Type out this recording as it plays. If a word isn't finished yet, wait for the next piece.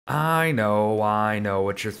I know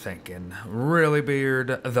what you're thinking. Really,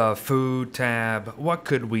 Beard? The food tab? What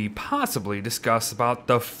could we possibly discuss about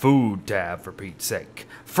the food tab, for Pete's sake?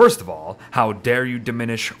 First of all, how dare you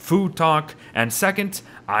diminish food talk? And second,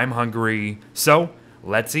 I'm hungry, so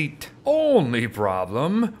let's eat. Only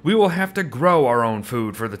problem, we will have to grow our own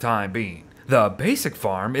food for the time being. The basic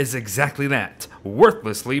farm is exactly that,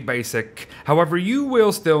 worthlessly basic. However, you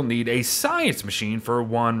will still need a science machine for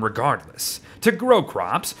one regardless. To grow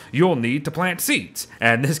crops, you'll need to plant seeds,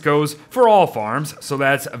 and this goes for all farms, so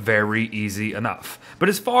that's very easy enough. But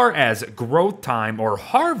as far as growth time or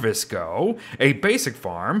harvest go, a basic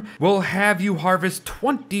farm will have you harvest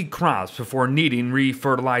 20 crops before needing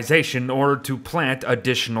refertilization in order to plant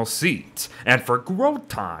additional seeds. And for growth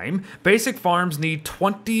time, basic farms need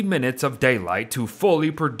 20 minutes of daylight to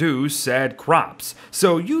fully produce said crops.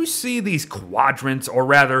 So you see these quadrants, or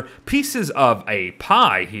rather pieces of a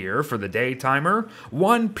pie here for the day timer.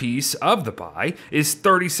 One piece of the pie is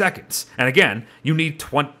 30 seconds. And again, you need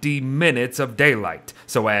 20 minutes of daylight.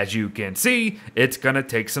 So as you can see, it's gonna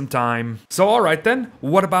take some time. So alright then,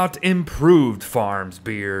 what about improved farms,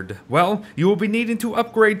 Beard? Well, you will be needing to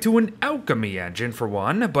upgrade to an alchemy engine for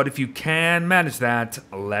one, but if you can manage that,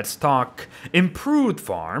 let's talk. Improved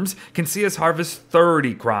farms can see us harvest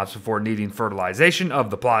 30 crops before needing fertilization of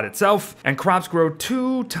the plot itself, and crops grow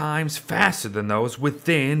 2 times faster than those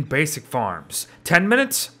within basic farms. 10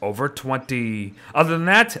 minutes over 20. Other than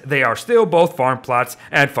that, they are still both farm plots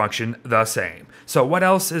and function the same. So what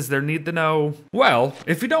else is there need to know? Well,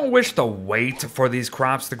 if you don't wish to wait for these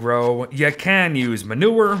crops to grow, you can use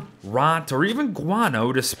manure, rot, or even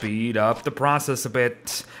guano to speed up the process a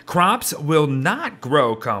bit. Crops will not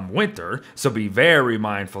grow come winter, so be very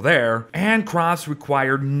mindful there. And crops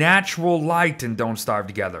require natural light and don't starve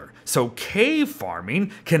together. So cave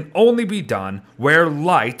farming can only be done where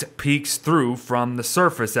light peeks through from the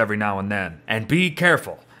surface every now and then. And be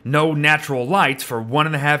careful. No natural light for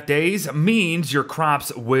 1.5 days means your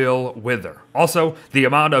crops will wither. Also, the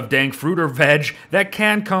amount of dank fruit or veg that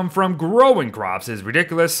can come from growing crops is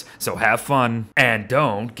ridiculous, so have fun. And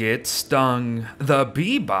don't get stung. The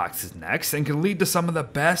bee box is next and can lead to some of the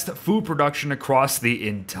best food production across the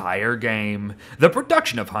entire game. The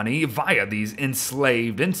production of honey via these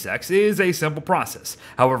enslaved insects is a simple process.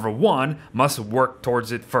 However, one must work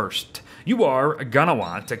towards it first. You are gonna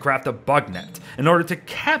want to craft a bug net in order to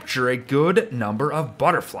capture a good number of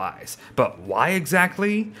butterflies. But why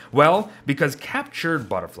exactly? Well, because captured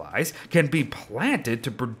butterflies can be planted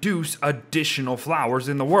to produce additional flowers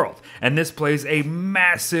in the world, and this plays a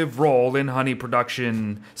massive role in honey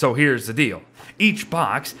production. So here's the deal. Each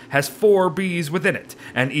box has 4 bees within it,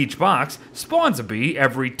 and each box spawns a bee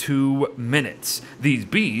every 2 minutes. These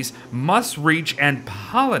bees must reach and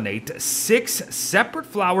pollinate 6 separate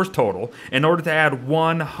flowers total in order to add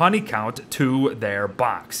 1 honey count to their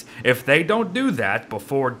box. If they don't do that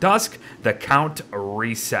before dusk, the count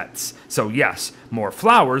resets. So yes, more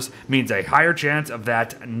flowers means a higher chance of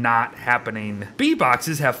that not happening. Bee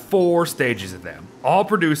boxes have 4 stages of them, all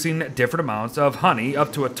producing different amounts of honey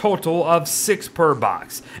up to a total of 6 per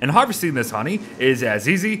box. And harvesting this honey is as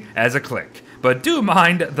easy as a click. But do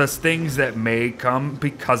mind the stings that may come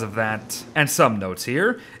because of that. And some notes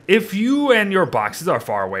here. If you and your boxes are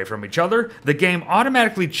far away from each other, the game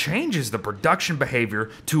automatically changes the production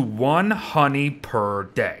behavior to 1 honey per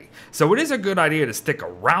day. So it is a good idea to stick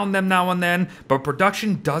around them now and then, but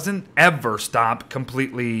production doesn't ever stop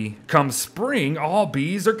completely. Come spring, all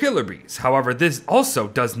bees are killer bees. However, this also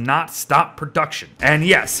does not stop production. And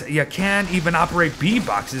yes, you can even operate bee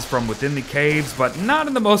boxes from within the caves, but not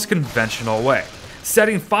in the most conventional way.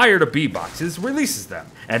 Setting fire to bee boxes releases them,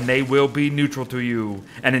 and they will be neutral to you.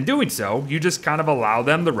 And in doing so, you just kind of allow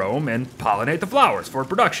them to roam and pollinate the flowers for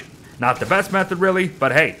production. Not the best method really,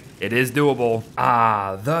 but hey, it is doable.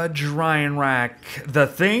 Ah, the drying rack. The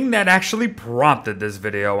thing that actually prompted this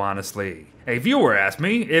video, honestly. A viewer asked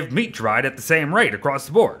me if meat dried at the same rate across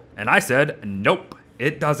the board, and I said, nope.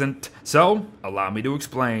 It doesn't. So, allow me to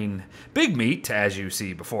explain. Big meat, as you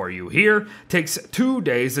see before you here, takes 2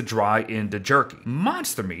 days to dry into jerky.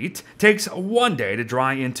 Monster meat takes 1 day to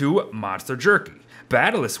dry into monster jerky.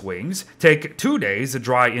 Battleless wings take 2 days to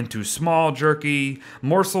dry into small jerky.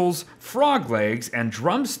 Morsels, frog legs, and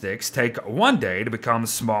drumsticks take 1 day to become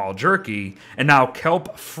small jerky. And now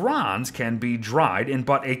kelp fronds can be dried in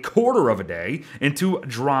but a quarter of a day into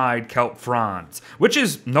dried kelp fronds, which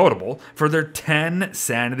is notable for their 10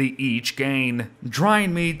 sanity each gain.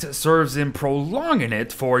 Drying meat serves in prolonging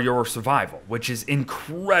it for your survival, which is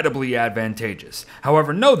incredibly advantageous.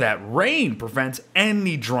 However, know that rain prevents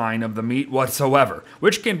any drying of the meat whatsoever. weather,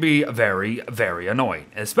 which can be very, very annoying,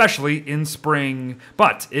 especially in spring.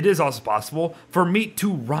 But it is also possible for meat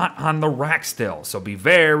to rot on the rack still, so be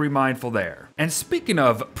very mindful there. And speaking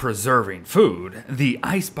of preserving food, the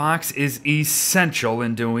icebox is essential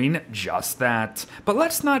in doing just that. But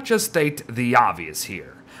let's not just state the obvious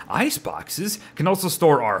here. Iceboxes can also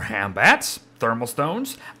store our ham bats, thermal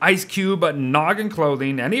stones, ice cube, noggin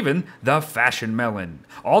clothing, and even the fashion melon,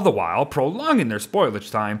 all the while prolonging their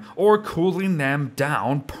spoilage time or cooling them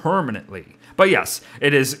down permanently. But yes,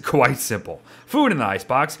 it is quite simple. Food in the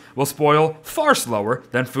icebox will spoil far slower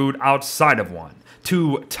than food outside of one.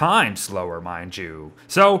 2 times slower, mind you.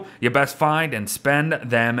 So, you best find and spend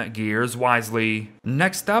them gears wisely.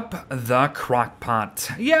 Next up, the crock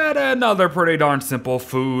pot. Yet another pretty darn simple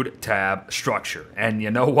food tab structure. And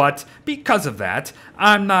you know what? Because of that,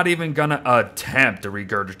 I'm not even gonna attempt to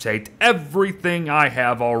regurgitate everything I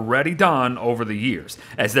have already done over the years,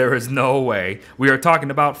 as there is no way we are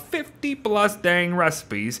talking about 50 plus dang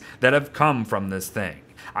recipes that have come from this thing.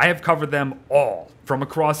 I have covered them all from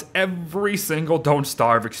across every single Don't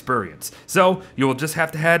Starve experience, so you will just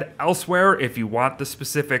have to head elsewhere if you want the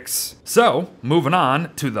specifics. So, moving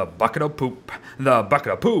on to the bucket of poop. The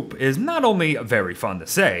bucket of poop is not only very fun to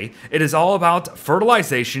say, it is all about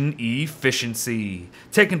fertilization efficiency.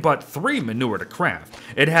 Taking but 3 manure to craft,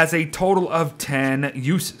 it has a total of 10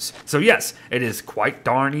 uses. So yes, it is quite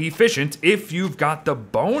darn efficient if you've got the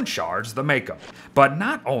bone shards to make them. But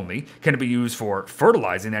not only can it be used for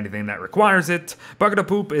fertilizing anything that requires it, bucket of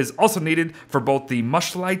poop is also needed for both the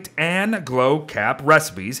Mushlight and Glow Cap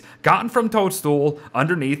recipes gotten from Toadstool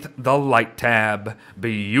underneath the Light tab.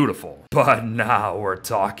 Beautiful. But now we're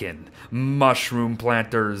talking mushroom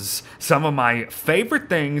planters, some of my favorite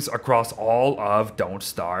things across all of Don't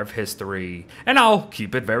Starve history. And I'll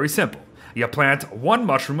keep it very simple. You plant one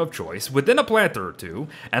mushroom of choice within a planter or two,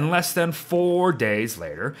 and less than 4 days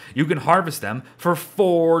later, you can harvest them for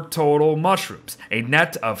 4 total mushrooms, a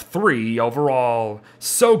net of 3 overall.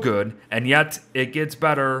 So good, and yet it gets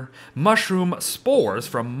better. Mushroom spores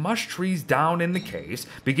from mush trees down in the caves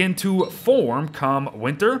begin to form come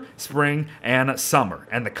winter, spring, and summer,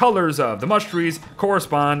 and the colors of the mush trees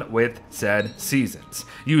correspond with said seasons.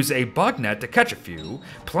 Use a bug net to catch a few,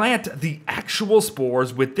 plant the actual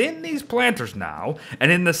spores within these planters now,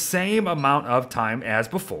 and in the same amount of time as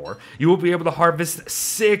before, you will be able to harvest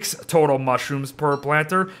 6 total mushrooms per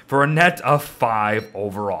planter for a net of 5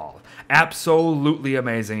 overall. Absolutely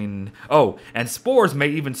amazing. Oh, and spores may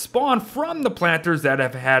even spawn from the planters that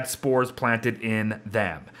have had spores planted in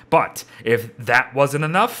them. But if that wasn't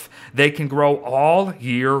enough, they can grow all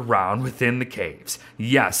year round within the caves.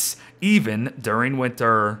 Yes, even during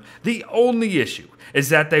winter. The only issue is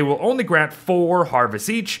that they will only grant 4 harvests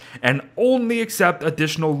each and only accept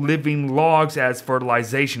additional living logs as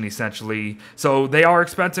fertilization essentially. So they are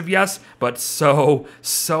expensive, yes, but so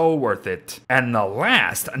worth it. And the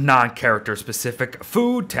last non-character specific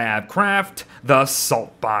food tab craft, the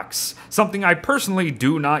salt box. Something I personally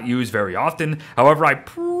do not use very often, however I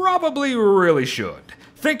probably really should.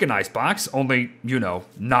 Think an icebox, only, you know,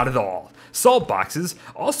 not at all. Salt boxes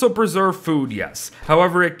also preserve food, yes.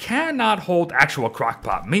 However, it cannot hold actual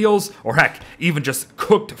crockpot meals, or heck, even just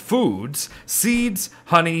cooked foods, seeds,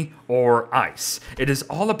 honey, or ice. It is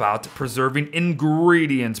all about preserving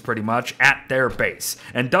ingredients pretty much at their base,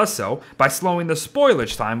 and does so by slowing the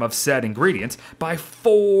spoilage time of said ingredients by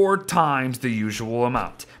 4 times the usual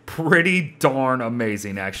amount. Pretty darn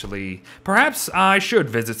amazing, actually. Perhaps I should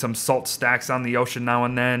visit some salt stacks on the ocean now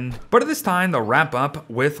and then. But at this time, they'll wrap up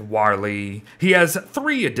with Warley. He has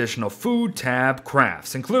 3 additional food tab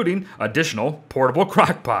crafts, including additional portable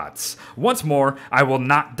crockpots. Once more, I will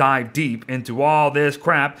not dive deep into all this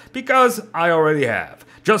crap because I already have.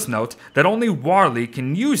 Just note that only Warley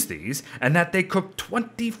can use these, and that they cook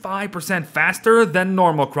 25% faster than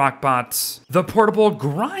normal crockpots. The portable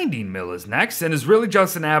grinding mill is next, and is really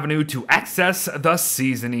just an avenue to access the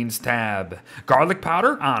seasonings tab. Garlic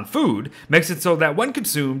powder on food makes it so that when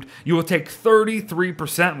consumed, you will take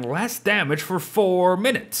 33% less damage for 4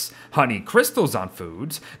 minutes. Honey crystals on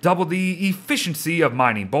foods double the efficiency of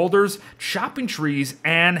mining boulders, chopping trees,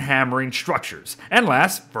 and hammering structures, and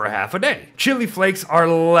last for a half a day. Chili flakes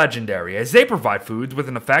are legendary, as they provide foods with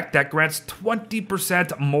an effect that grants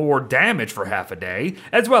 20% more damage for half a day,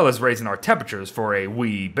 as well as raising our temperatures for a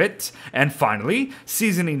wee bit. And finally,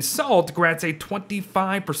 seasoning salt grants a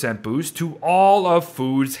 25% boost to all of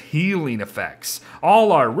food's healing effects.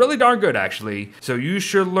 All are really darn good, actually, so you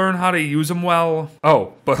should learn how to use them well.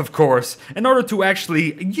 Oh, but of course, course, in order to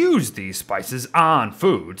actually use these spices on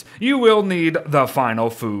foods, you will need the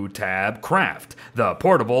final food tab craft, the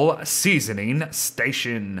portable seasoning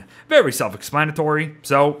station. Very self-explanatory,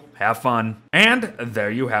 so have fun. And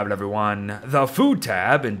there you have it, everyone, the food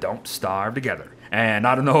tab in Don't Starve Together. And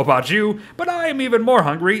I don't know about you, but I am even more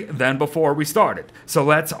hungry than before we started. So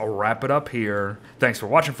let's wrap it up here. Thanks for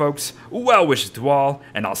watching, folks. Well wishes to all,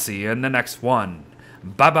 and I'll see you in the next one.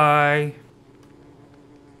 Bye-bye.